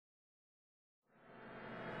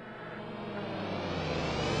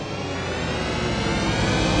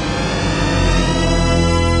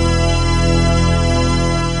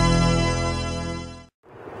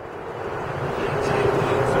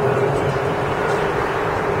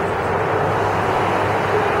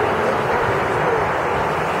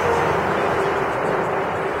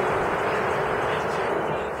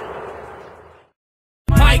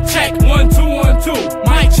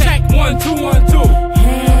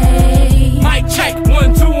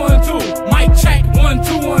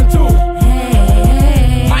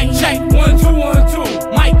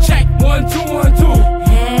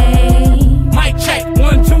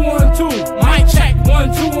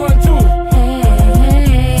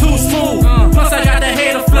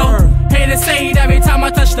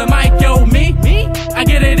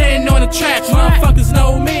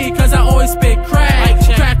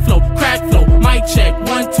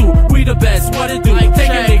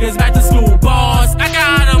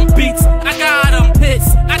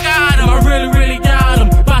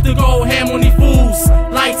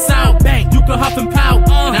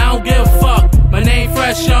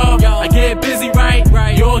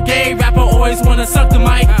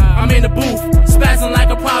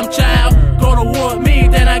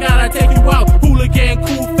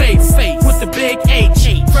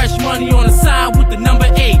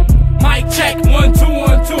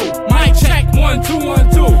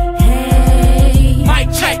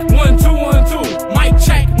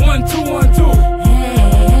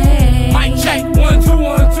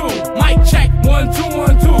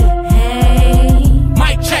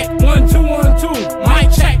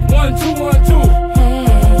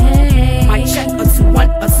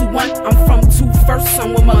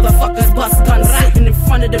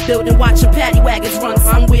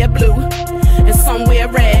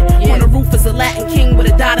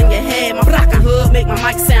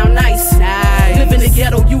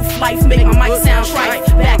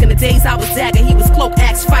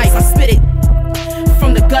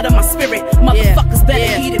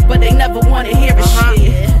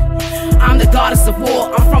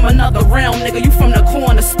around, nigga, you from the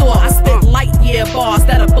corner store. I spit light year bars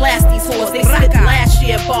that'll blast these whores. They spit last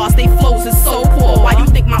year bars, they flows is so poor. Why you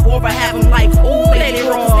think my aura have them like, ooh, baby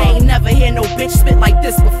rolls? They ain't never hear no bitch spit like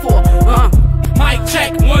this before. Mic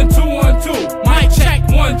check, 1 2 1 2. Mic check,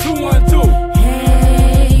 1 2 1 2.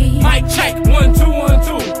 Hey. Mic check, 1 2 1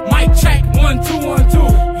 2. Mic check, 1 2 1 2.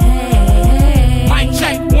 Hey. Mic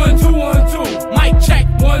check, 1 2 1 2. Mic check,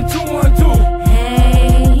 1 2 1 2.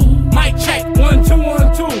 Hey. Mic check, 1 2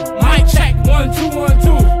 1 2. Mic check, 1 2 1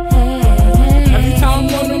 2. Every time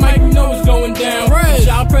I'm on the mic, you know it's going down. Prez.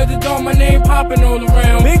 Shout President, my name popping all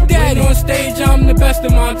around. Big Daddy. When on stage, I'm the best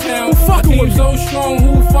in my town. Who fucking with me? So strong,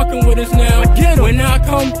 who fucking with us now? I get 'em. When I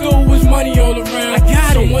come through, it's money all around. I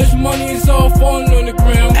got so it. much money, it's all falling on the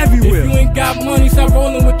ground. Everywhere. If you ain't got money, stop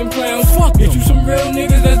rolling with them clowns. Fuck Get them. you some real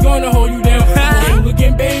niggas